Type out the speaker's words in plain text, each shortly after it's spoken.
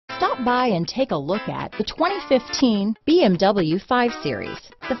Stop by and take a look at the 2015 BMW 5 Series.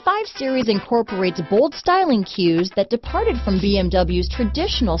 The 5 Series incorporates bold styling cues that departed from BMW's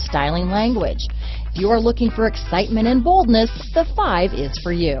traditional styling language. If you are looking for excitement and boldness, the 5 is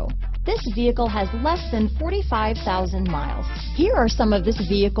for you. This vehicle has less than 45,000 miles. Here are some of this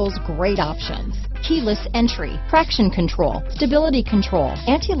vehicle's great options: keyless entry, traction control, stability control,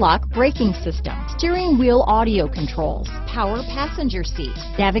 anti-lock braking system, steering wheel audio controls, power passenger seat,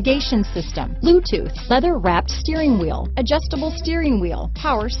 navigation system, Bluetooth, leather-wrapped steering wheel, adjustable steering wheel,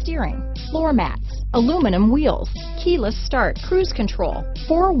 power steering, floor mats, aluminum wheels, keyless start, cruise control,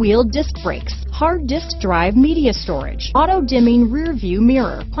 four-wheel disc brakes, hard disk drive media storage, auto-dimming rear-view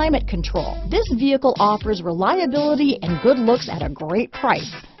mirror, climate control. This vehicle offers reliability and good looks at a great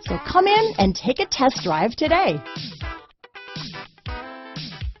price. So come in and take a test drive today.